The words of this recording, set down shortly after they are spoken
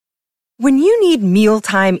When you need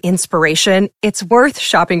mealtime inspiration, it's worth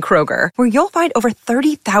shopping Kroger, where you'll find over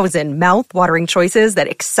 30,000 mouth-watering choices that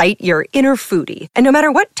excite your inner foodie. And no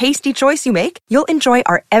matter what tasty choice you make, you'll enjoy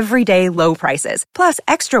our everyday low prices, plus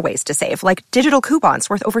extra ways to save, like digital coupons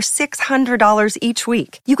worth over $600 each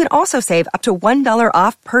week. You can also save up to $1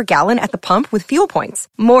 off per gallon at the pump with fuel points.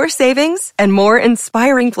 More savings and more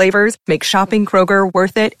inspiring flavors make shopping Kroger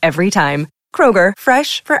worth it every time. Kroger,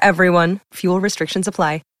 fresh for everyone. Fuel restrictions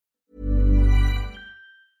apply.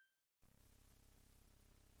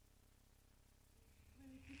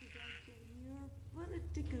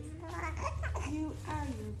 You are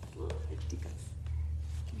your politicals.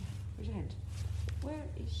 Where's your head? Where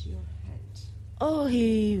is your head? Oh,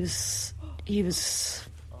 he was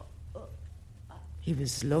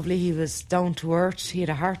lovely. He was down to earth. He had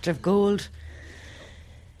a heart of gold.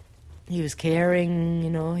 He was caring,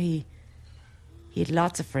 he had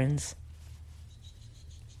lots of friends.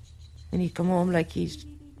 When he'd come home,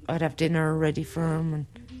 I'd have dinner ready for him and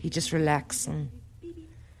he'd just relax. And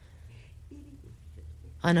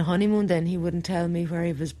on a honeymoon then, he wouldn't tell me where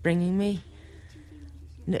he was bringing me.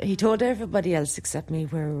 No, he told everybody else except me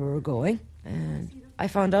where we were going. And I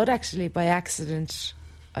found out actually by accident.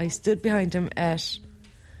 I stood behind him at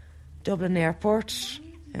Dublin Airport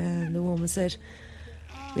and the woman said,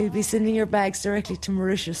 "We'll be sending your bags directly to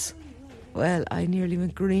Mauritius." Well, I nearly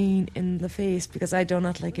went green in the face because I do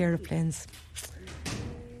not like aeroplanes.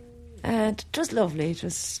 And it was lovely. It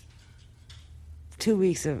was 2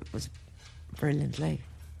 weeks. It was brilliant,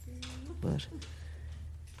 But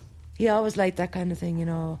he always liked that kind of thing,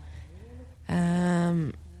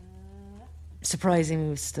 surprising me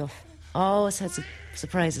with stuff. Always had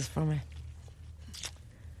surprises for me.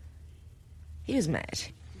 He was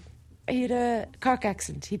mad. He had a Cork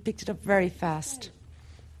accent. He picked it up very fast.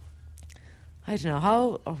 I don't know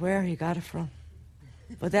how or where he got it from.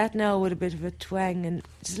 But that now with a bit of a twang and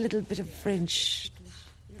just a little bit of French.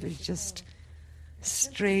 It's just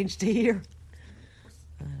strange to hear.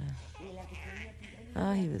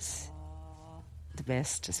 He was the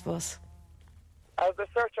best, I suppose. As the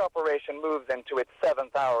search operation moves into its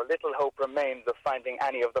 7th hour, little hope remains of finding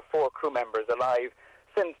any of the 4 crew members alive.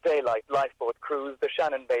 Since daylight, lifeboat crews, the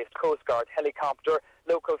Shannon-based Coast Guard helicopter,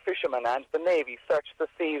 local fishermen and the Navy searched the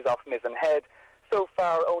seas off Mizzen Head. So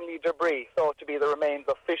far, only debris thought to be the remains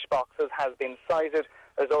of fish boxes has been sighted.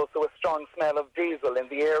 There's also a strong smell of diesel in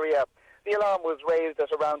the area. The alarm was raised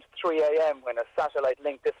at around 3 a.m. when a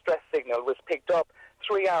satellite-linked distress signal was picked up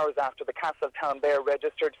 3 hours after the Castletownbere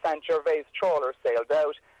registered St. Gervais trawler sailed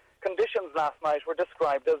out. Conditions last night were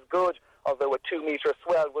described as good, although a 2-metre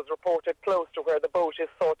swell was reported close to where the boat is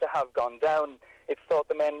thought to have gone down. It's thought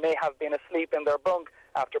the men may have been asleep in their bunk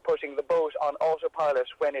after putting the boat on autopilot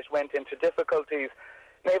when it went into difficulties.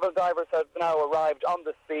 Naval divers have now arrived on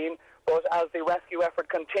the scene, but as the rescue effort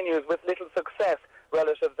continues with little success,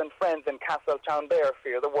 relatives and friends in Castletownbere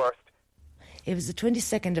fear the worst. It was the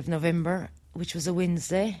 22nd of November, which was a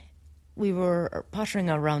Wednesday. We were pottering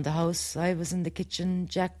around the house. I was in the kitchen,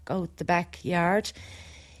 Jack out the backyard.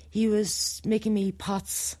 He was making me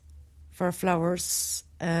pots for flowers,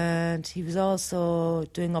 and he was also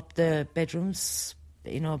doing up the bedrooms,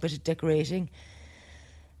 a bit of decorating.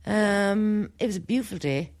 It was a beautiful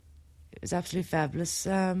day. It was absolutely fabulous.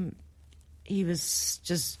 He was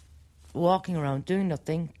just walking around, doing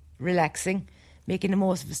nothing, relaxing, making the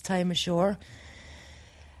most of his time ashore.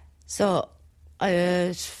 So,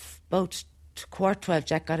 about 12:15,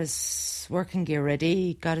 Jack got his working gear ready.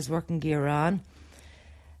 He got his working gear on.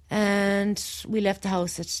 And we left the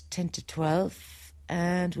house at 10 to 12.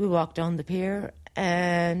 And we walked down the pier.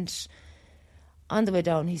 And on the way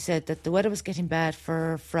down, he said that the weather was getting bad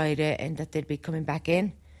for Friday and that they'd be coming back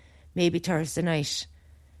in, maybe Thursday night.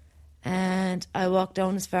 And I walked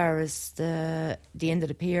down as far as the end of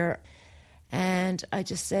the pier. And I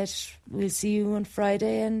just said, "We'll see you on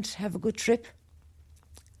Friday and have a good trip."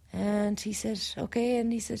 And he said, "Okay."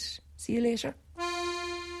 And he said, "See you later."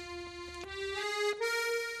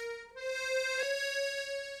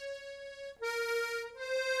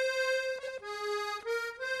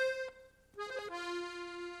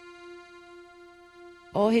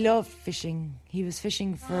 Oh, he loved fishing. He was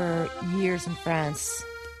fishing for years in France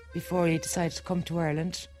before he decided to come to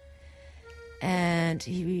Ireland. And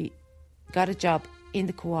he got a job in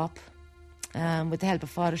the co-op with the help of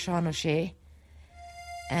Father Sean O'Shea.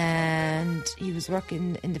 And he was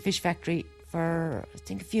working in the fish factory for, I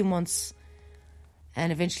think, a few months.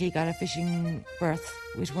 And eventually he got a fishing berth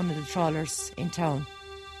with one of the trawlers in town.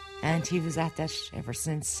 And he was at that ever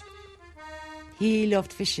since. He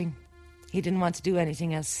loved fishing. He didn't want to do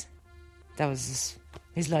anything else. That was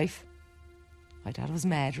his life. I thought it was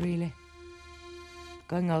mad, really.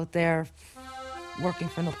 going out there working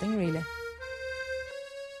for nothing, really.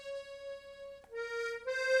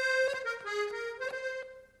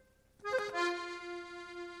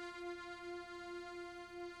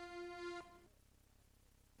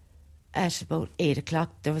 At about 8 o'clock,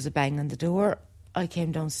 there was a bang on the door. I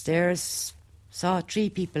came downstairs, saw 3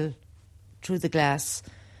 people through the glass.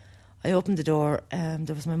 I opened the door,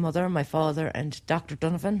 there was my mother, my father, and Dr.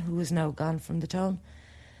 Donovan, who is now gone from the town.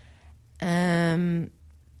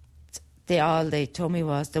 All they told me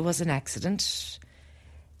was there was an accident,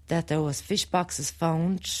 that there was fish boxes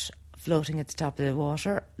found floating at the top of the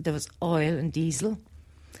water. There was oil and diesel.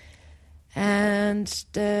 And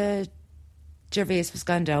the Gervais was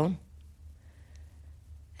gone down.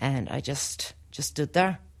 And I just stood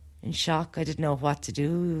there in shock. I didn't know what to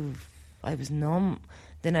do. I was numb.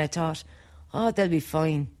 Then I thought, oh, they'll be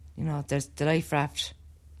fine. You know, there's the life raft.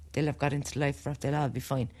 They'll have got into the life raft. They'll all be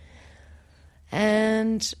fine.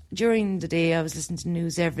 And during the day, I was listening to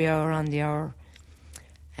news every hour on the hour.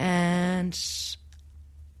 And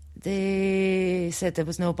they said there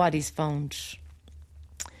was no bodies found.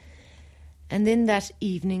 And then that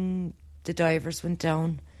evening, the divers went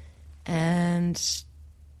down and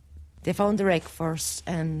they found the wreck first,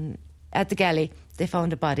 and at the galley they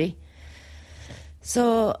found a body.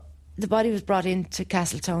 So the body was brought into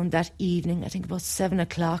Castletown that evening, I think about 7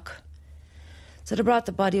 o'clock. So they brought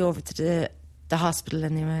the body over to the hospital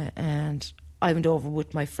anyway, and I went over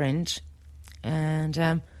with my friend, and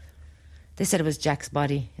they said it was Jack's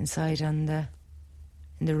body inside in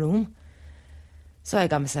the room. So I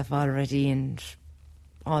got myself all ready and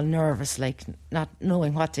all nervous, like not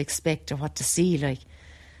knowing what to expect or what to see, like.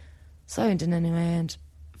 So I went in anyway, and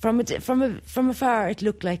from afar it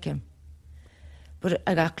looked like him. But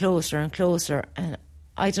I got closer and closer, and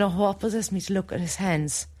I don't know what possessed me to look at his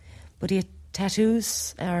hands, but he had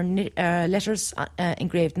tattoos or letters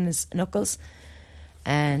engraved in his knuckles.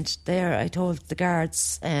 And there I told the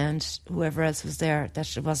guards and whoever else was there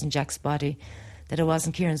that it wasn't Jack's body, that it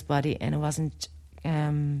wasn't Kieran's body, and it wasn't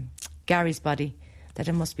Gary's body, that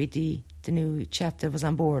it must be the new chap that was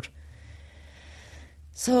on board.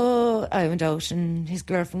 So I went out, and his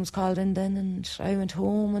girlfriend was called in then, and I went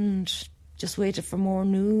home and just waited for more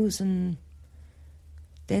news. And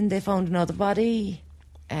then they found another body,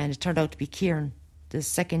 and it turned out to be Kieran, the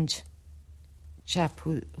second chap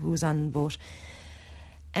who was on the boat.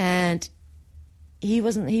 And he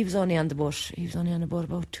was only on the boat. He was only on the boat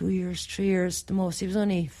about 2 years, 3 years the most. He was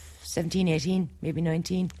only 17, 18, maybe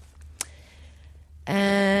 19.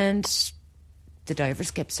 And the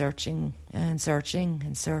divers kept searching and searching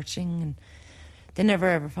and searching, and they never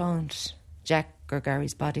ever found Jack or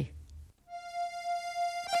Gary's body.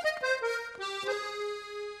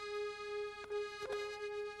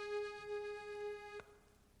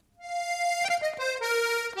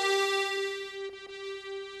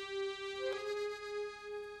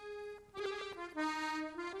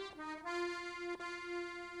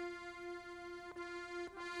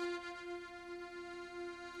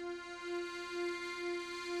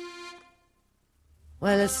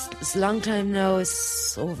 Well, it's a long time now.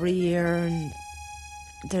 It's over a year, and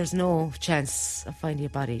there's no chance of finding a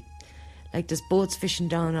body. Like, there's boats fishing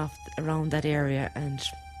down around that area, and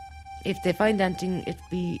if they find anything, it'd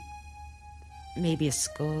be maybe a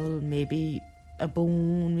skull, maybe a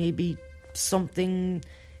bone, maybe something,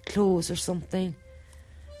 clothes or something.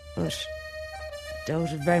 But I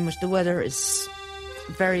doubt it very much. The weather is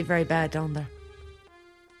very, very bad down there.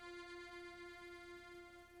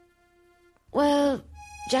 Well,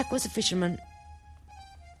 Jack was a fisherman.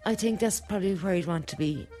 I think that's probably where he'd want to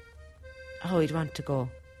be, how he'd want to go.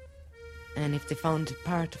 And if they found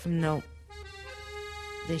part of him now,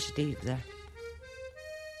 they should leave there.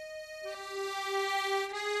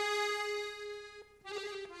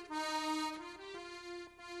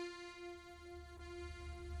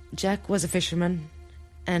 Jack was a fisherman,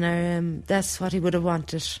 and that's what he would have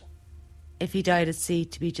wanted if he died at sea,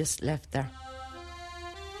 to be just left there.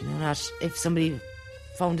 You know, not if somebody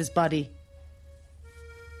found his body.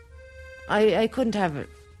 I couldn't have it.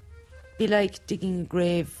 Be like digging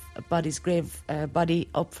a body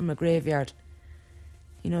up from a graveyard.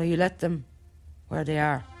 You know, you let them where they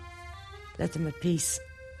are. Let them at peace.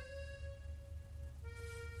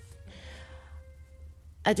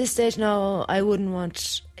 At this stage now, I wouldn't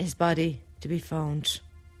want his body to be found.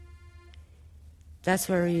 That's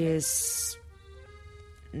where he is,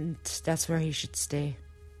 and that's where he should stay.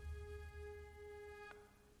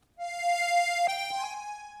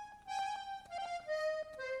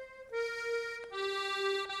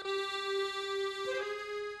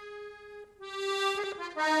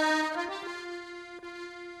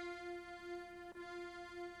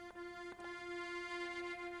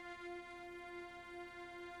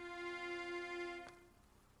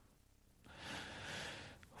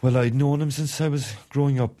 Well, I'd known him since I was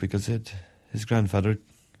growing up because his grandfather,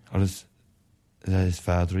 or his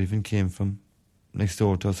father even came from next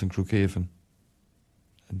door to us in Crookhaven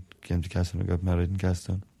and came to Castletown and got married in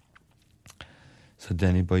Castletown. So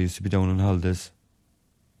Danny Boy used to be down on holidays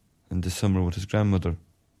in the summer with his grandmother.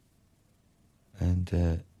 And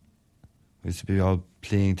we used to be all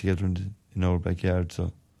playing together in our backyard,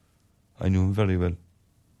 so I knew him very well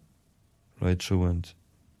right through. And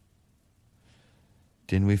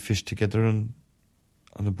then we fished together on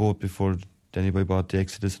a boat before Danny Boy bought the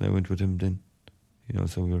Exodus, and I went with him then.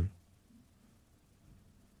 So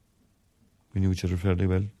we knew each other fairly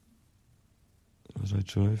well. It was right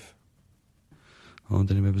through life. Oh,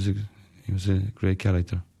 Danny Boy was a great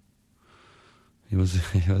character. He was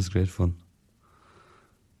great fun.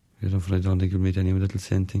 I don't think you'll meet anyone that'll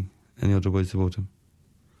say any other words about him.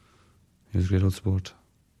 He was a great old sport.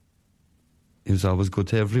 He was always good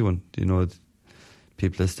to everyone.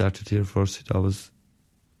 People that started here first, he'd always,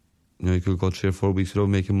 you could go 3 or 4 weeks without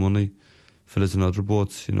making money, fellas in other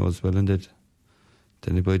boats, as well, and then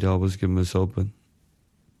anybody always give him a sub. And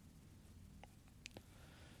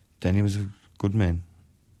Danny was a good man.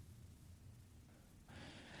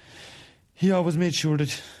 He always made sure that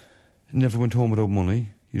he never went home without money.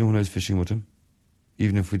 When I was fishing with him,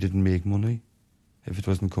 even if we didn't make money, if it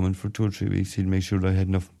wasn't coming for 2 or 3 weeks, he'd make sure that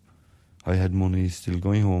I had money still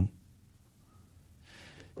going home.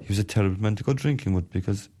 He was a terrible man to go drinking with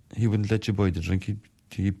because he wouldn't let you buy the drink. He'd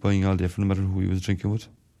keep buying all day for no matter who he was drinking with.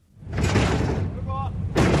 Right,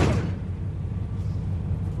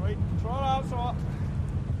 throw it off,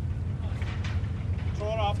 throw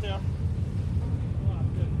it off there.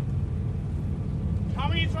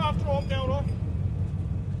 Tommy's off the rope now, though.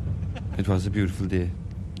 It was a beautiful day,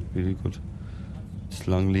 really good. This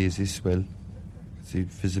long, lazy swell. The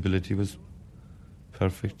visibility was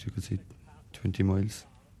perfect. You could see 20 miles.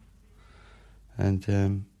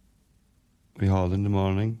 And we hauled in the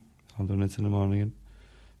morning, hauled our nets in the morning, and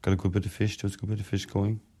got a good bit of fish. There was a good bit of fish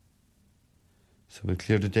going. So we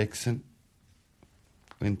cleared the decks and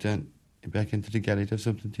went back into the galley to have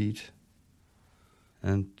something to eat.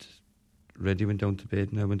 And Reddy went down to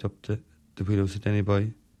bed, and I went up to the wheelhouse at Danny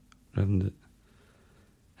Boy, having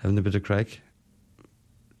a bit of crack.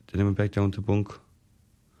 Then I went back down to bunk,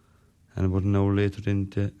 and about an hour later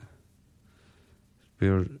we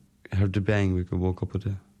heard the bang. We woke up with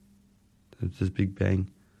this big bang.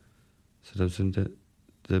 So that was when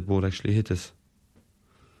the boat actually hit us.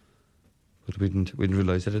 But we didn't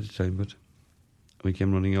realise that at the time, but we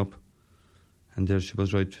came running up, and there she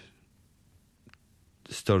was, right,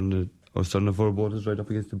 the stern of our boat was right up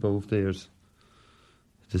against the bow of theirs,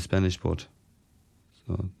 the Spanish boat.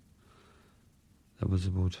 So that was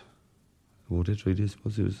about it, really, I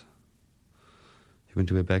suppose. He went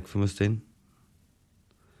away back from us then.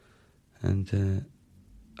 And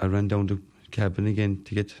I ran down the cabin again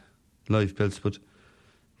to get life belts, but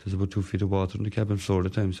there's about 2 feet of water in the cabin floor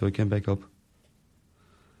at the time, so I came back up.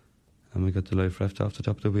 And we got the life raft off the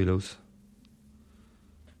top of the wheelhouse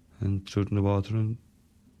and threw it in the water, and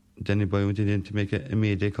Danny Boy went in to make a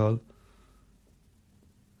mayday call.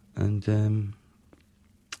 And the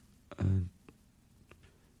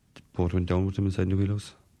boat went down with him inside the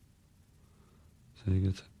wheelhouse. So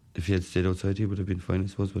if he had stayed outside, he would have been fine, I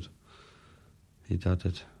suppose, but he thought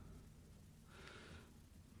that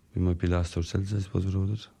we might be lost ourselves, I suppose, without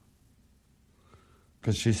it.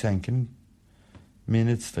 Because she sank in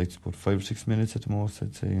minutes, like about 5 or 6 minutes at the most,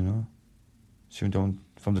 I'd say, She went down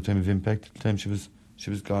from the time of impact to the time she was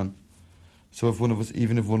gone. So if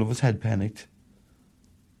even if one of us had panicked,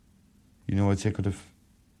 I'd say that could have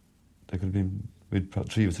been,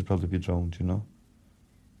 3 of us would probably be drowned,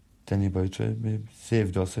 Danny Boy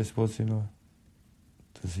saved us, I suppose,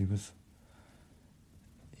 because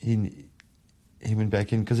he went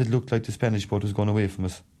back in because it looked like the Spanish boat was going away from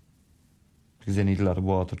us, because they need a lot of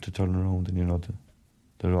water to turn around, and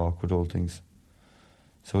they're awkward old things.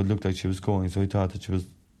 So it looked like she was going, so he thought that she was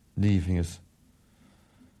leaving us.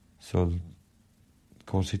 So, of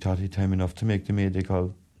course, he thought he had time enough to make the mayday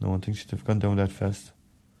call. No one thinks she'd have gone down that fast.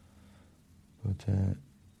 But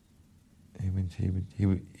he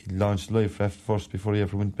launched the life raft first before he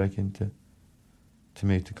ever went back in to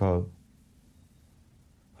make the call.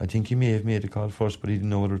 I think he may have made the call first, but he didn't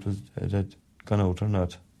know whether it had gone out or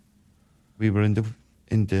not. We were in the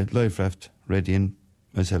life raft, Reddy and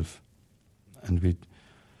myself, and we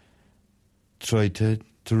tried to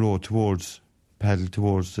paddle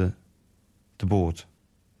towards the boat.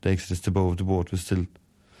 The Exodus above the boat was still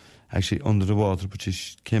actually under the water, but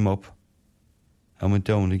she came up and went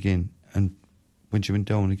down again. And when she went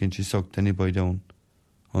down again, she sucked Danny Boy down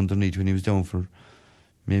underneath when he was down for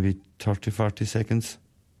maybe 30, 40 seconds.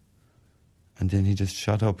 And then he just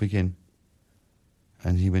shot up again.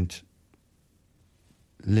 And he went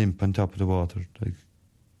limp on top of the water. Like,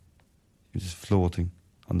 he was just floating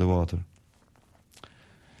on the water.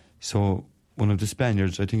 So one of the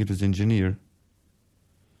Spaniards, I think it was the engineer,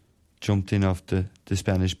 jumped in off the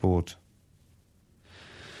Spanish boat.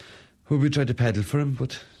 Well, we tried to paddle for him,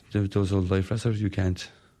 but those old life rafts, you can't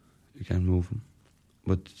move them.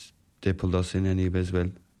 But they pulled us in anyway as well.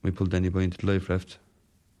 We pulled anybody into the life raft,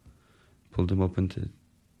 pulled them up into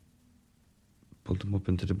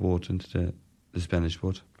the boat, into the Spanish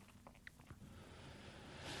boat.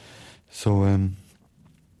 So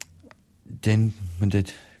then when they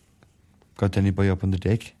got anybody up on the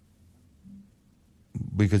deck,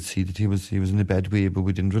 we could see that he was in a bad way, but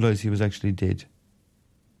we didn't realise he was actually dead.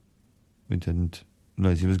 We didn't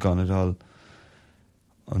realise he was gone at all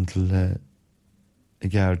until a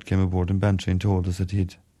guard came aboard in Bantry and told us that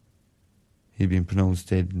he'd been pronounced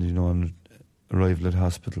dead, on arrival at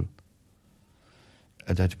hospital.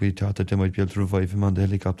 And that we thought that they might be able to revive him on the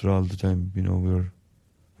helicopter all the time.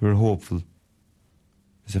 We were hopeful.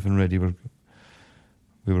 Myself and Reddy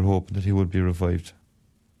we were hoping that he would be revived.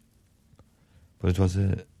 But it was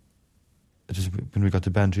when we got to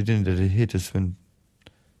Bantry, didn't it? It hit us when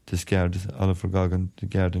this guard, Oliver Goggin, the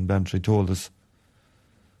guard in Bantry, told us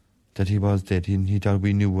that he was dead. He thought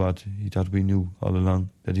we knew he thought we knew all along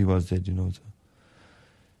that he was dead, So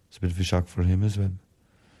it's a bit of a shock for him as well.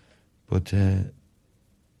 But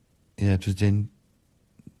it was then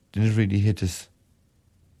it really hit us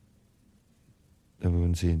that we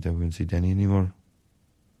wouldn't see Denny anymore.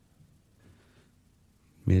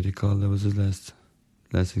 Made a call, that was his last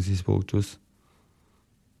things he spoke to us.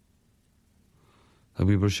 And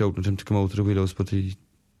we were shouting at him to come out of the wheelhouse, but it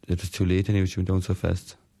was too late anyway. She went down so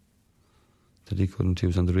fast that he couldn't. He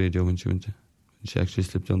was on the radio when she actually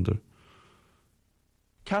slipped under.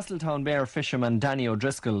 Castletown Bear fisherman Danny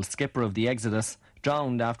O'Driscoll, skipper of the Exodus,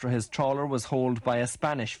 drowned after his trawler was holed by a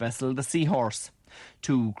Spanish vessel, the Seahorse.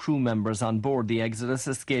 2 crew members on board the Exodus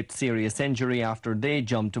escaped serious injury after they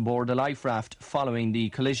jumped aboard a life raft following the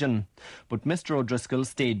collision. But Mr O'Driscoll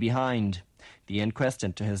stayed behind. The inquest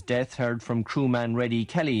into his death heard from crewman Reddy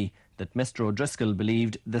Kelly that Mr O'Driscoll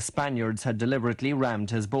believed the Spaniards had deliberately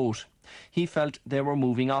rammed his boat. He felt they were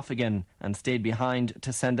moving off again and stayed behind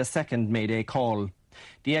to send a second mayday call.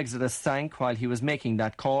 The Exodus sank while he was making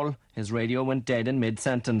that call. His radio went dead in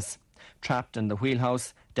mid-sentence. Trapped in the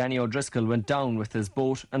wheelhouse, Danny O'Driscoll went down with his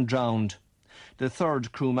boat and drowned. The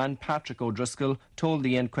third crewman, Patrick O'Driscoll, told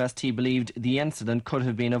the inquest he believed the incident could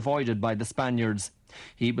have been avoided by the Spaniards.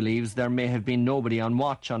 He believes there may have been nobody on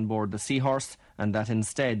watch on board the Seahorse and that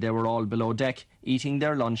instead they were all below deck eating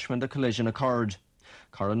their lunch when the collision occurred.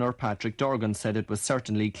 Coroner Patrick Dorgan said it was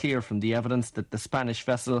certainly clear from the evidence that the Spanish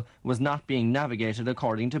vessel was not being navigated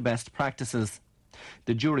according to best practices.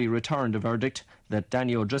 The jury returned a verdict that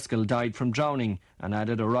Danny O'Driscoll died from drowning and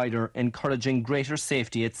added a rider encouraging greater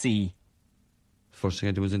safety at sea. First thing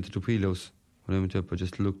I did was into the wheelhouse. When I went up, I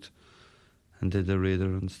just looked and did the radar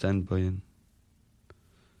on standby, and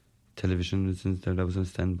television was in there, that was on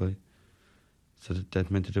standby. So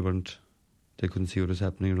that meant that they couldn't see what was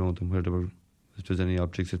happening around them, where they were, if there was any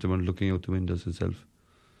objects, if they weren't looking out the windows themselves.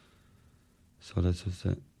 So that was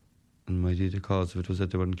and my the cause of it was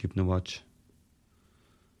that they weren't keeping a watch.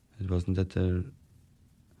 It wasn't that their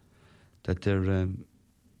the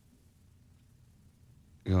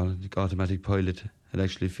automatic pilot had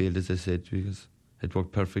actually failed, as I said, because it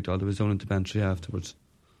worked perfect all the way down into Bantry afterwards.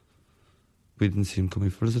 We didn't see him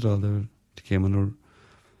coming for us at all. They came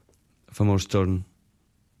from our stern.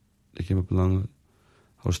 They came up along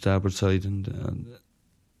our starboard side and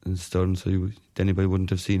stern, so anybody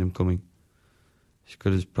wouldn't have seen him coming. You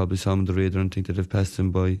could have probably saw him on the radar and think that they've passed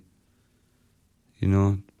him by,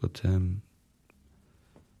 but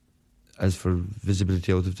as for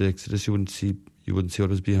visibility out of the Exodus, you wouldn't see what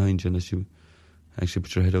was behind you unless you actually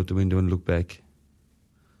put your head out the window and look back.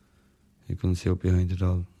 You couldn't see out behind it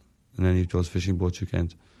all. And any of those fishing boats you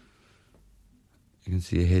can't. You can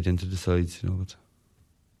see a head into the sides, but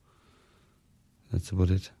that's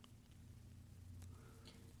about it.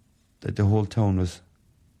 The whole town was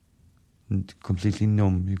completely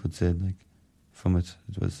numb, you could say, from it.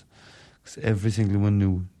 It was, cause every single one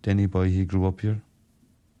knew Denny Boy. He grew up here,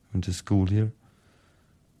 went to school here.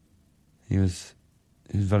 He was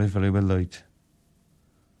very, very well liked,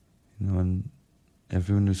 and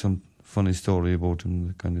everyone knew some funny story about him,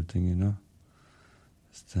 that kind of thing,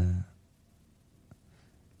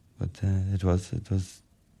 But it was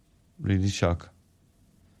really shock.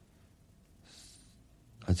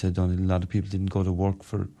 I'd say a lot of people didn't go to work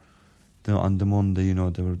for on the Monday, you know,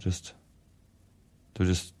 they were just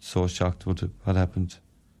so shocked with what happened.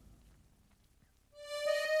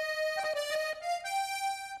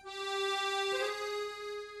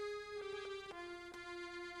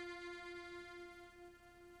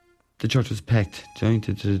 The church was packed,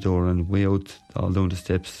 jointed to the door and way out, all down the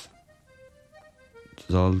steps. It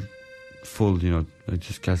was all full, you know. I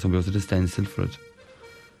just cast somebody else at a standstill for it.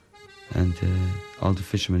 And all the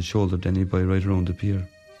fishermen shouldered anybody right around the pier.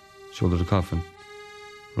 Shouldered the coffin.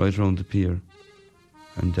 Right around the pier.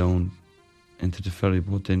 And down into the ferry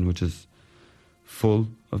boat then, which is full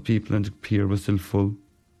of people, and the pier was still full.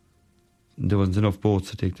 There wasn't enough boats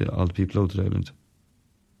to take all the people out of the island.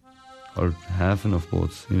 Or half enough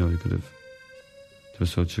boats, you know, you could have. There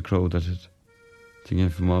was such a crowd that they came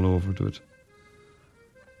from all over to it.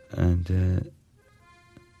 And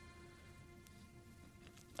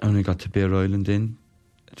when we got to Bear Island then,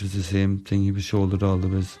 it was the same thing. He was shouldered all the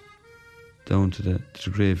way down to the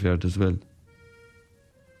graveyard as well.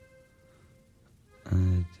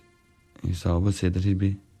 And he used to always say that he'd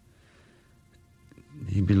be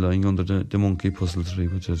lying under the monkey puzzle tree,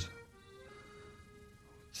 which is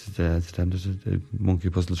the monkey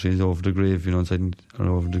puzzle tree is over the grave, you know, inside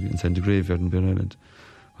the graveyard in Bear Island.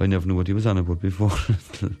 I never knew what he was on about before,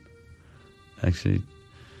 actually.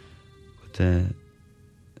 But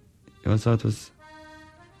I thought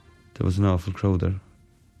there was an awful crowd there.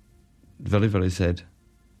 Very, very sad.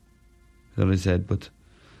 Very sad, but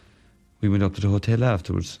we went up to the hotel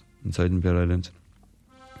afterwards, inside in Bear Island.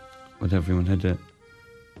 But everyone had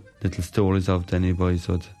little stories of Danny Boy,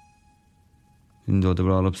 so even though they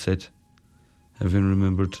were all upset, everyone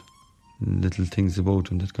remembered little things about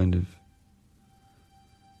him that kind of,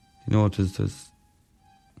 you know, it was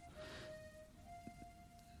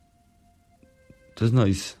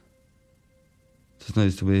nice. It was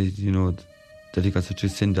nice the way, you know, that he got such a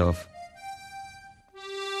send-off.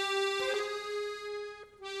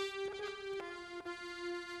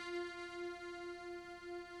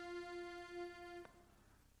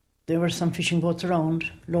 There were some fishing boats around,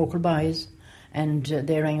 local boys, and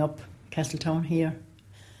they rang up Castletown here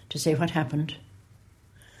to say what happened.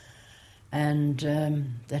 And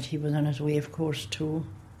that he was on his way, of course, to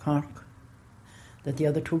Cork. That the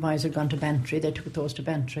other two boys had gone to Bantry. They took those to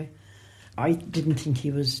Bantry. I didn't think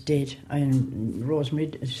he was dead.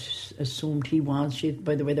 Rosemary assumed he was,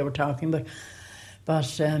 by the way they were talking.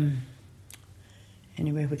 But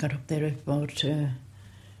anyway, we got up there about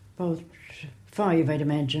 5, I'd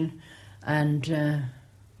imagine, and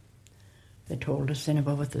they told us then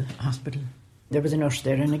about at the hospital. There was a nurse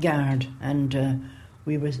there and a guard, and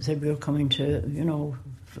we said we were coming to, you know,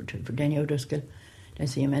 for Danny O'Driscoll to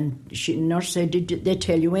see him. And the nurse said, did they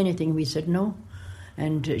tell you anything? We said no.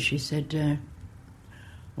 And she said,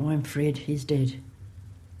 oh, I'm afraid he's dead.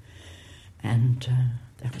 And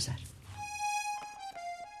that was that.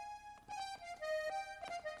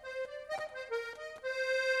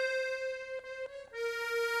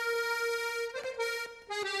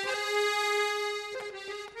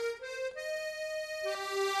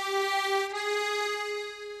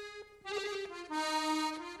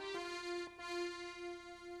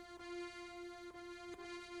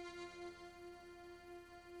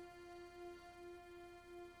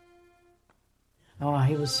 Oh,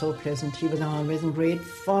 he was so pleasant. He was always in great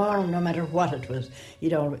form, no matter what it was.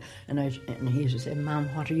 He'd always, and he used to say, "Mom,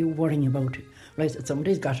 what are you worrying about?" Well, I said,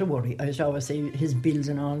 "Somebody's got to worry." I used to always say his bills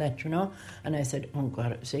and all that, you know. And I said, "Oh,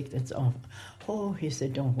 God's sake, that's awful." Oh, he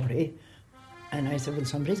said, "Don't worry." And I said, "Well,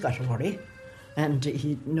 somebody's got to worry." And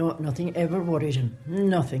nothing ever worried him.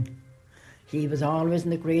 Nothing. He was always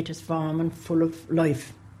in the greatest form and full of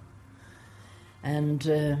life. And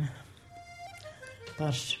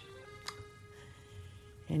but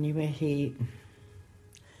anyway, he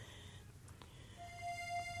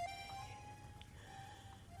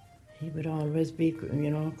would always be, you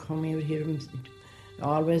know, coming out here,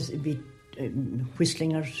 always be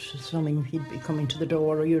whistling or something. He'd be coming to the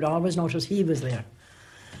door, or you'd always notice he was there.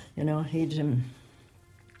 You know, he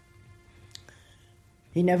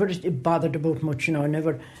never bothered about much, you know,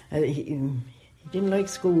 never. He didn't like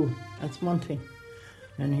school, that's one thing.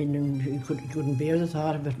 And he couldn't bear the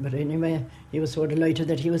thought of it. But anyway, he was so delighted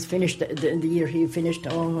that he was finished. The year he finished,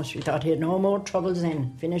 almost, he thought he had no more troubles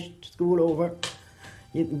then. Finished school over.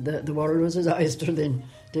 The world was his oyster then.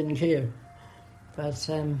 Didn't care. But,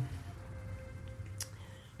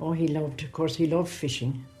 he loved, of course, he loved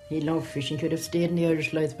fishing. He loved fishing. He could have stayed in the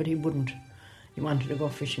Irish life, but he wouldn't. He wanted to go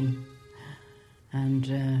fishing.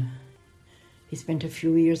 And he spent a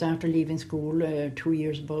few years after leaving school, 2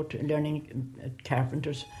 years about learning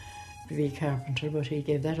carpenters, to be a carpenter, but he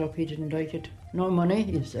gave that up. He didn't like it. No money,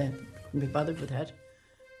 he said. couldn't be bothered with that.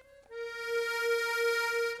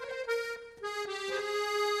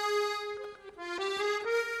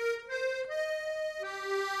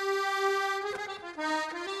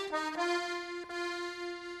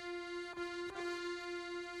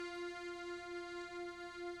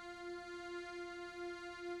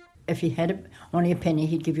 If he had only a penny,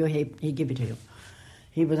 he'd give it to you.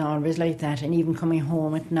 He was always like that, and even coming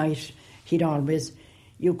home at night,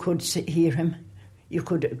 you could hear him. You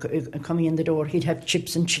could coming in the door, he'd have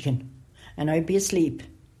chips and chicken, and I'd be asleep,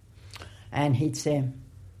 and he'd say,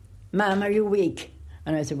 "Ma'am, are you weak?"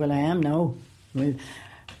 And I said, "Well, I am now." Well,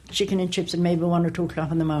 chicken and chips at maybe 1 or 2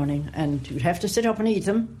 o'clock in the morning, and you'd have to sit up and eat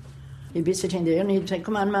them. He'd be sitting there, and he'd say,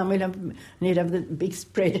 "Come on, ma'am, and he'd have the big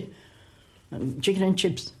spread. Chicken and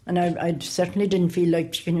chips." And I certainly didn't feel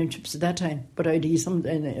like chicken and chips at that time, but I'd eat them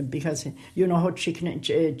because you know how chicken and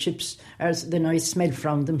chips are, the nice smell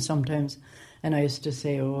from them sometimes. And I used to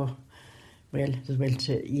say, "Oh, well, it's well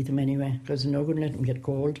to eat them anyway, because there's no good letting them get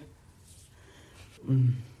cold."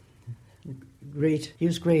 Great, he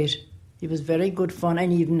was great. He was very good fun,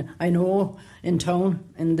 and even I know in town,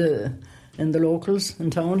 in the locals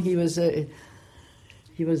in town, he was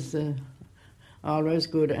always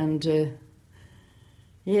good, and.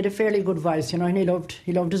 He had a fairly good voice, you know, and he loved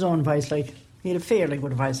his own voice. Like, he had a fairly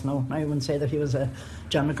good voice now. I wouldn't say that he was a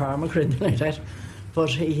John McCormack or anything like that,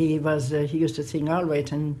 but he used to sing all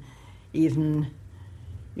right, and even,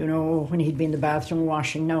 you know, when he'd be in the bathroom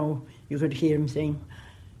washing now, you could hear him saying,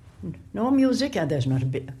 "No music," and there's not a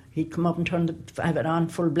bit. He'd come up and have it on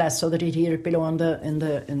full blast so that he'd hear it below in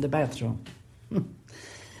the bathroom.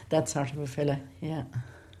 That sort of a fella, yeah.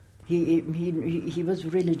 He was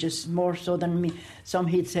religious more so than me. Some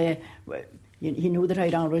he'd say, he knew that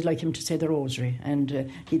I'd always like him to say the rosary, and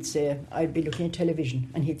he'd say, I'd be looking at television,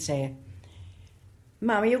 and he'd say,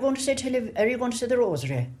 "Mom, are you going to say the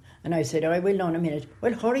rosary?" And I said, "Oh, I will now in a minute."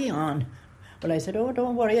 "Well, hurry on." Well, I said, "Oh,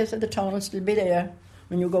 don't worry." I said, "The town will still be there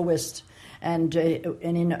when you go west." And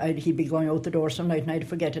he'd be going out the door some night, and I'd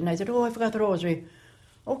forget it. And I said, "Oh, I forgot the rosary."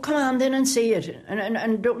 "Oh, come on then and say it,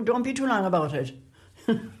 and don't be too long about it."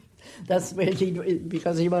 That's where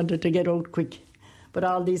because he wanted to get out quick. But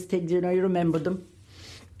all these things, you know, you remember them.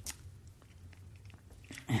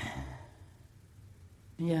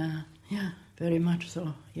 Yeah, very much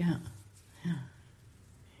so, yeah.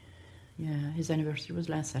 His anniversary was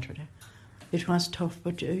last Saturday. It was tough,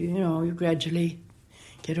 but, you know, you gradually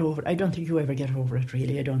get over it. I don't think you ever get over it,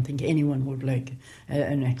 really. I don't think anyone would like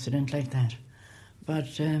an accident like that.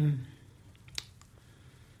 But, you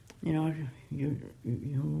know, you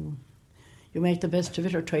make the best of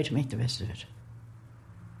it, or try to make the best of it.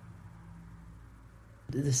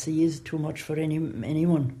 The sea is too much for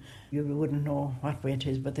anyone. You wouldn't know what way it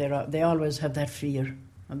is, but they always have that fear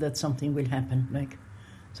that something will happen, like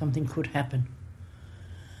something could happen.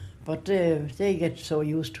 But they get so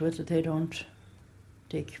used to it that they don't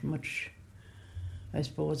take much. I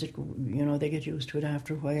suppose they get used to it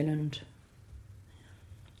after a while,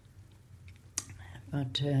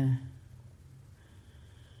 but.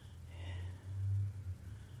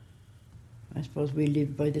 I suppose we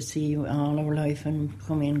lived by the sea all our life and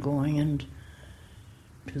coming and going, and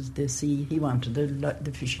it was the sea. He wanted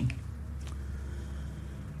the fishing.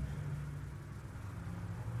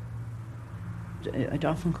 It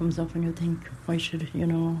often comes up when you think, why should, you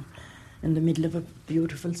know, in the middle of a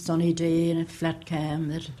beautiful sunny day in a flat cam,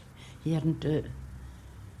 that he hadn't a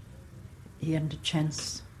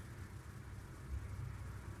chance.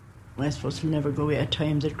 I suppose he'll never go away. At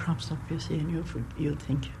times it crops up, you see, and you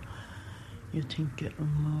think, you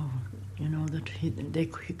know, that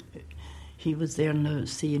he was there in the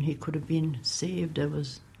sea and he could have been saved.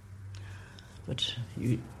 But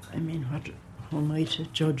how am I to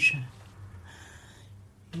judge?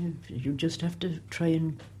 You just have to try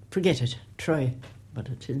and forget it. Try, but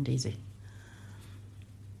it isn't easy.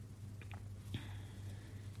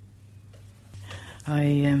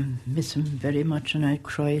 I miss him very much, and I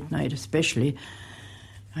cry at night, especially.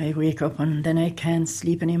 I wake up and then I can't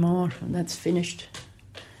sleep anymore, and that's finished.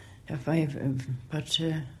 I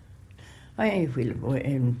will,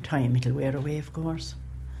 in time it'll wear away, of course.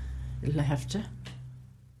 It'll have to.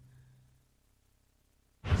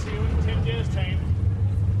 I'll see you in 10 days' time.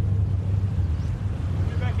 I'll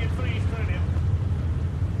be back in for Easter again.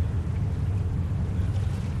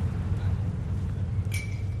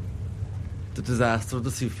 The disaster of the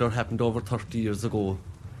Seafloor happened over 30 years ago,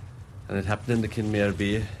 and it happened in the Kinmare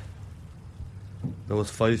Bay. There was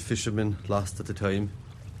 5 fishermen lost at the time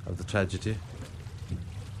of the tragedy.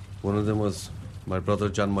 One of them was my brother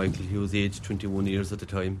John Michael. He was aged 21 years at the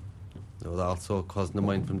time. There was also a cousin of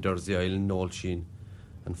mine from Dursey Island, Noel Sheen,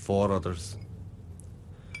 and 4 others.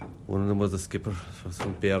 One of them was the skipper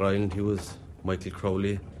from Bear Island. He was Michael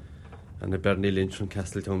Crowley, and a Bernie Lynch from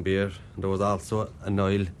Castletown Bear. And there was also a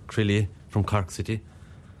Niall Crilly from Cork City.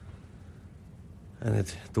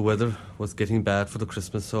 And the weather was getting bad for the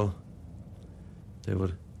Christmas, so they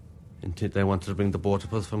wanted to bring the boat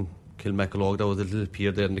up us from Kilmacalog. There was a little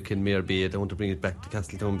pier there in the Kinmare Bay. They wanted to bring it back to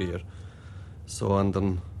Castletown Bear. So on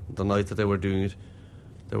the night that they were doing it,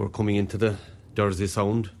 they were coming into the Dursey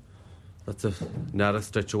Sound. That's a narrow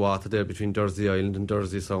stretch of water there between Dursey Island and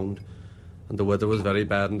Dursey Sound. And the weather was very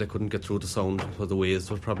bad and they couldn't get through the Sound, so the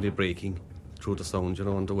waves were probably breaking through the Sound,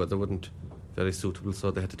 and the weather wasn't very suitable,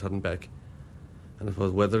 so they had to turn back. And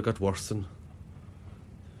the weather got worse and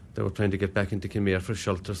they were trying to get back into Kinmare for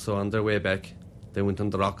shelter, so on their way back, they went on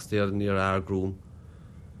the rocks there near Argroom.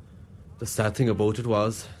 The sad thing about it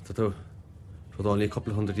was that it was only a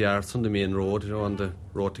couple of 100 yards from the main road, on the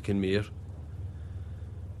road to Kinmare.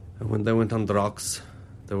 And when they went on the rocks,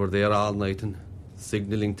 they were there all night and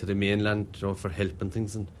signalling to the mainland, for help and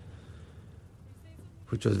things, and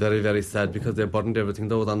which was very, very sad because they burned everything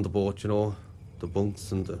that was on the boat, the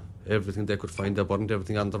bunks and everything they could find. They burned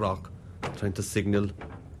everything on the rock, trying to signal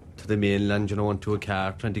to the mainland, and to a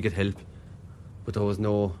car, trying to get help. But there was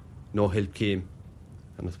no help came.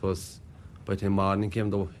 And I suppose by the time morning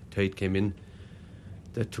came, the tide came in,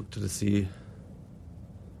 they took to the sea.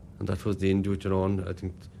 And that was the end of it, and I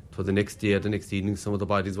think for the next day, the next evening, some of the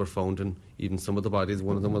bodies were found, and even some of the bodies,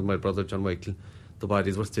 one of them was my brother, John Michael, the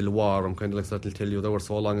bodies were still warm, kind of like that'll tell you they were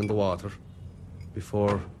so long in the water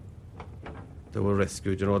before they were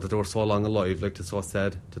rescued, that they were so long alive, it's so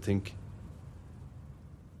sad to think.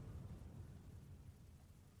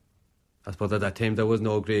 I suppose at that time there was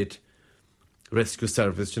no great rescue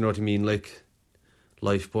service, you know what I mean, like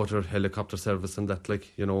lifeboat or helicopter service and that,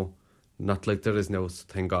 not like there is now, so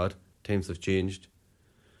thank God, times have changed.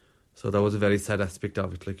 So that was a very sad aspect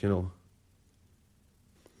of it,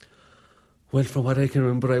 Well, from what I can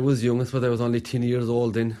remember, I was young, I suppose I was only 10 years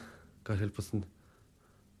old then, God help us. And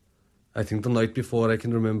I think the night before I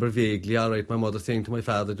can remember vaguely, all right, my mother saying to my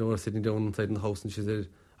father, we were sitting down inside in the house, and she said,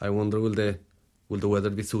 I wonder will the weather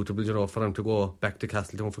be suitable, for him to go back to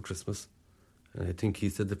Castletown for Christmas. And I think he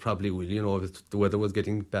said they probably will, if the weather was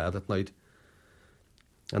getting bad at night.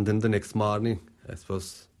 And then the next morning, I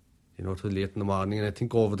suppose, it was late in the morning, and I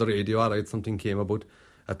think over the radio, all right, something came about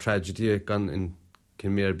a tragedy gone in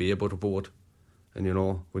Kinmare Bay about a boat. And,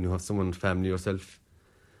 when you have someone, family yourself,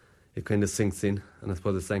 it kind of sinks in, and I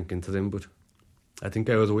suppose it sank into them. But I think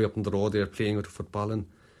I was way up on the road there playing with the football, and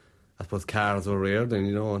I suppose cars were rare then,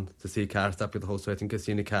 and to see cars stop at the house. So I think I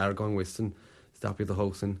seen a car going west and stop at the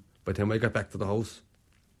house, and by the time I got back to the house,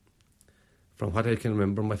 from what I can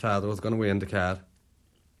remember, my father was gone away in the car,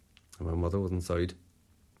 and my mother was inside.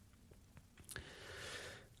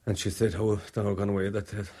 And she said how they were gone away, that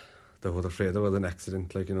they were afraid there was an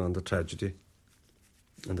accident, and the tragedy.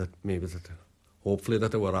 And that maybe hopefully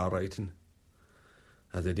that they were all right. And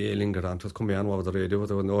as the day lingered on, it was coming on over the radio, but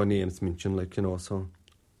there were no names mentioned, so.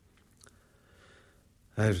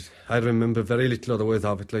 I remember very little otherwise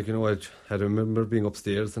of it, I remember being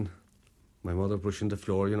upstairs and my mother brushing the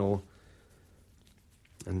floor,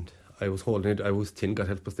 and I was holding it, I was 10, God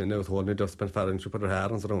help us then, I was holding it up, and father, and she put her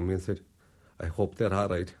hands around me and said, I hope they're all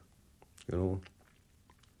right,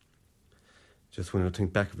 Just when you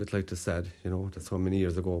think back of it, it's sad, that's so many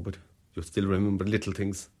years ago, but you still remember little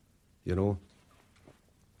things,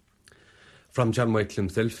 From John Michael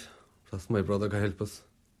himself, that's my brother, God help us.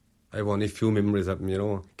 I have only a few memories of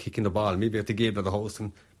him, kicking the ball, maybe at the gate of the house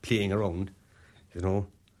and playing around, But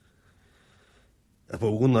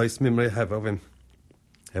one nice memory I have of him,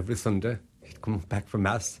 every Sunday, he'd come back from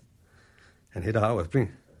Mass, and he'd always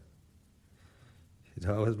bring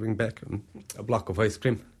back a block of ice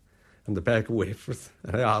cream and the bag of wafers.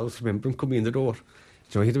 And I always remember him coming in the door.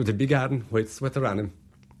 He had a big garden, white sweater on him,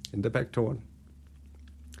 in the back door.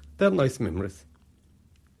 They're nice memories.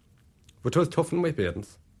 But it was tough on my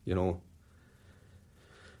parents, God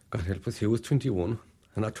help us, he was 21.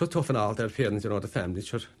 And that was tough on all their parents, the family,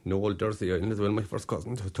 no old Dursey Island as well, my first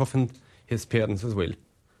cousin. It was tough on his parents as well.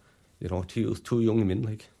 To use 2 young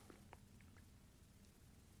men,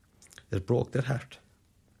 It broke their heart.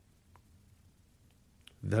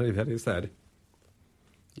 Very, very sad.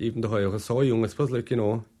 Even though I was so young, I suppose, I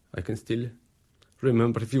can still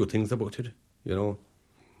remember a few things about it,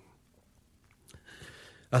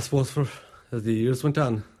 I suppose as the years went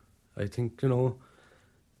on, I think,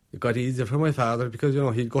 it got easier for my father because,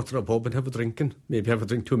 he'd go to the pub and have a drink and maybe have a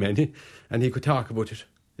drink too many, and he could talk about it,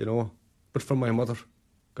 But for my mother,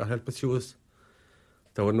 God help us, she was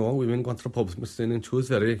there were no women going to the pubs much then,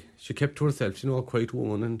 and she kept to herself, a quiet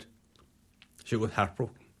woman, and she was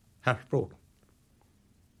heartbroken.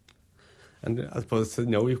 And I suppose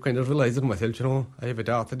now you've kind of realised it myself, I have a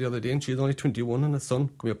daughter the other day and she's only 21 and a son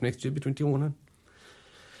coming up next year, be 21. And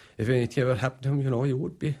if anything ever happened to him, you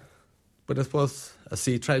would be. But I suppose I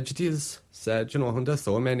see tragedy is sad, and there's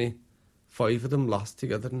so many, 5 of them lost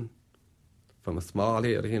together and from a small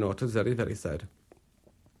area, it was very, very sad.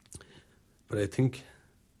 But I think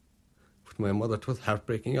with my mother, it was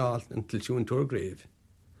heartbreaking all until she went to her grave.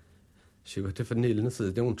 She got different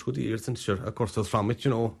illnesses down through the years, and sure, of course, it was from it,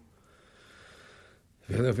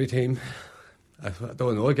 every time. I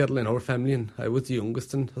don't know a girl in our family, and I was the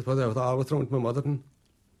youngest, and I suppose I was always around my mother, and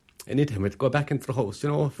anytime I'd go back into the house,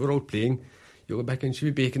 if we were out playing, you go back and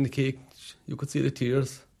she'd be baking the cake, you could see the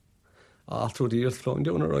tears all through the years flowing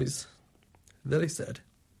down her eyes. Very sad.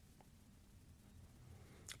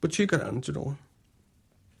 But she got on,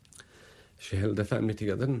 She held the family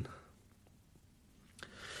together, and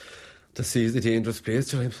the sea is a dangerous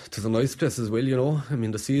place. It's a nice place as well, I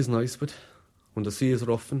mean, the sea is nice, but when the sea is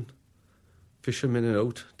rough and fishermen and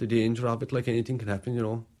out, the danger of it, like anything can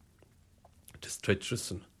happen, It's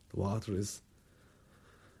treacherous, and the water is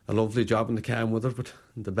a lovely job in the calm weather, but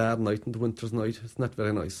in the bad night, in the winter's night, it's not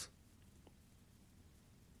very nice.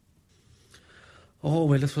 Oh,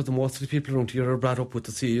 well, that's what most of the people around here are brought up with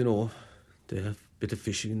the sea, They have a bit of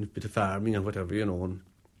fishing, a bit of farming and whatever, And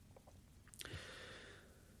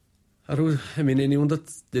anyone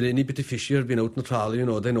that did any bit of fishing or been out in the trawl, they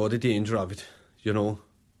know the danger of it,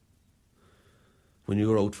 When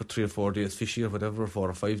you're out for 3 or 4 days fishing or whatever, or 4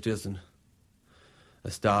 or 5 days, and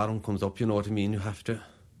a storm comes up, you you have to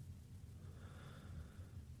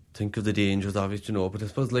think of the dangers of it, But I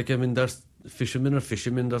suppose, there's fishermen,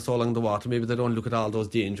 they're so along the water, maybe they don't look at all those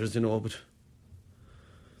dangers, but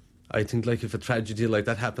I think, if a tragedy like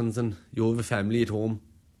that happens and you have a family at home,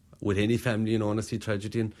 with any family, and I see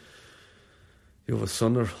tragedy, and you have a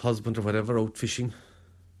son or husband or whatever out fishing,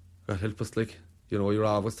 God help us, you're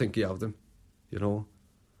always thinking of them,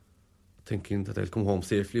 thinking that they'll come home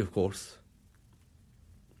safely, of course.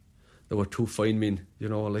 There were 2 fine men,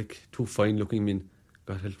 2 fine-looking men,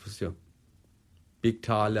 God help us, Big,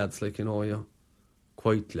 tall lads,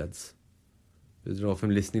 quiet lads. From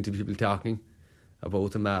listening to people talking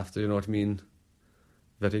about them after,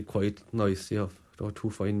 very quiet, nice, There were 2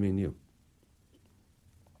 fine men,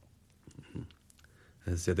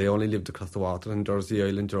 As I said, they only lived across the water in Jersey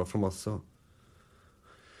Island, from us, so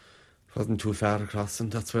it wasn't too far across,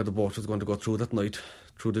 and that's where the boat was going to go through that night,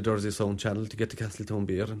 through the Jersey Sound Channel to get to Castletown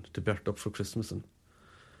Beer and to Bert up for Christmas, and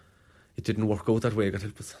it didn't work out that way, God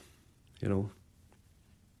help us,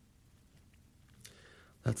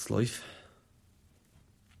 That's life.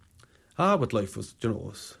 But life was, it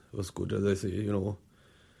was good, as I say, down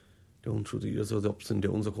through the years, there was ups and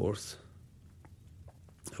downs, of course.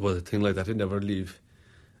 But a thing like that, I'd never leave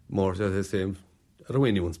more, as I say, I don't know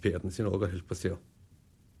anyone's parents, God help us, It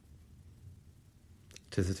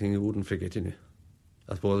is a thing you wouldn't forget, I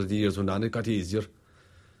suppose the years went on, it got easier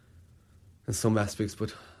in some aspects,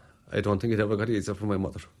 but I don't think it ever got easier for my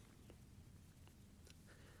mother.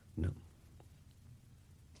 No.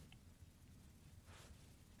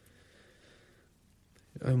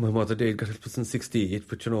 My mother died, got help us in 68,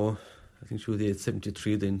 but I think she was age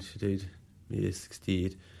 73 then, she died age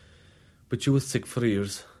 68. But she was sick for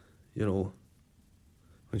years,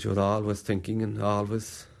 when she was always thinking of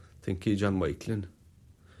John Michael, and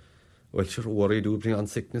well, sure, worry do bring on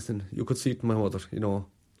sickness, and you could see it in my mother,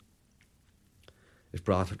 It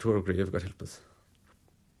brought her to her grave, God help us.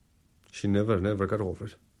 She never got over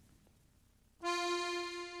it.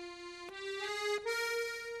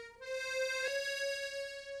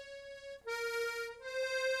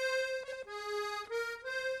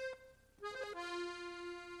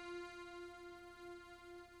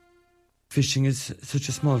 Fishing is such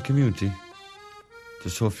a small community.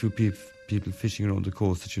 There's so few people fishing around the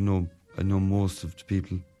coast that I know most of the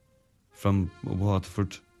people from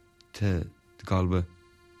Waterford to Galway.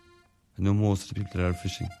 I know most of the people that are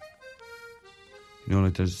fishing.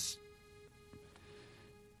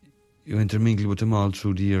 You intermingle with them all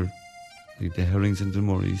through the year, like the herrings and the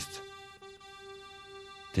Murrays.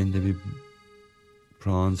 Then there be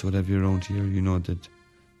prawns, whatever around here. That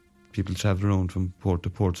people travel around from port to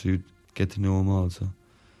port, so you get to know them also.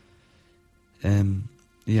 I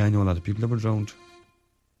know a lot of people that were drowned.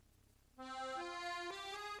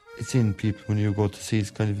 It's in people when you go to sea,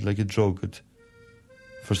 it's kind of like a drug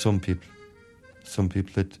for some people. Some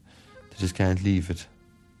people that they just can't leave it.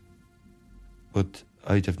 But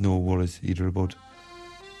I'd have no worries either about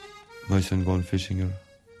my son going fishing or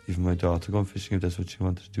even my daughter going fishing if that's what she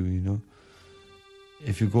wanted to do, you know.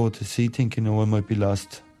 If you go to sea thinking, I might be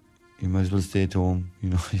lost, you might as well stay at home, you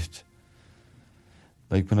know.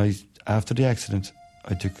 Like after the accident,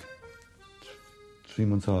 I took 3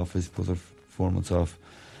 months off, I suppose, or 4 months off.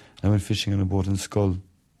 I went fishing on a boat in Skull.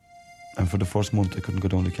 And for the first month, I couldn't go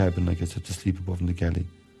down the cabin. I guess I had to sleep above in the galley.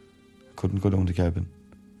 I couldn't go down the cabin.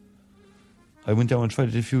 I went down and tried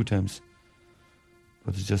it a few times.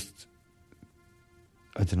 But it's just,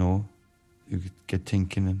 I don't know, you get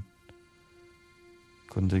thinking and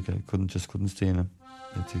couldn't stay in it.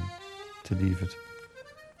 I had to leave it.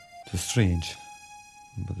 It was strange,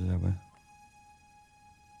 put it that way.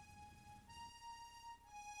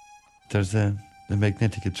 There's a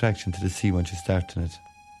magnetic attraction to the sea once you start in it.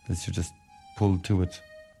 That you just pull to it.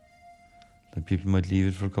 Like people might leave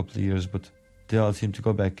it for a couple of years, but they all seem to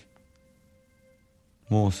go back.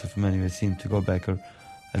 Most of them anyway seem to go back, or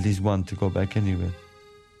at least want to go back anyway.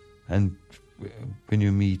 And when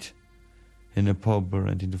you meet in a pub or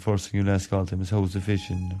anything, the first thing you'll ask all the time is, how's the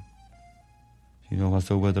fishing? You know, what's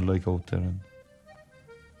the weather like out there? And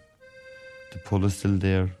the pull is still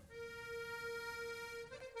there.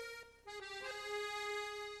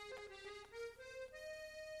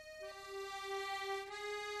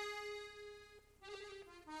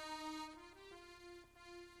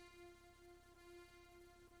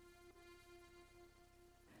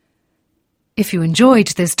 If you enjoyed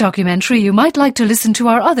this documentary, you might like to listen to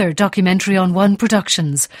our other Documentary on One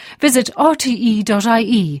productions. Visit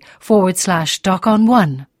rte.ie/Doc on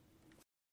One.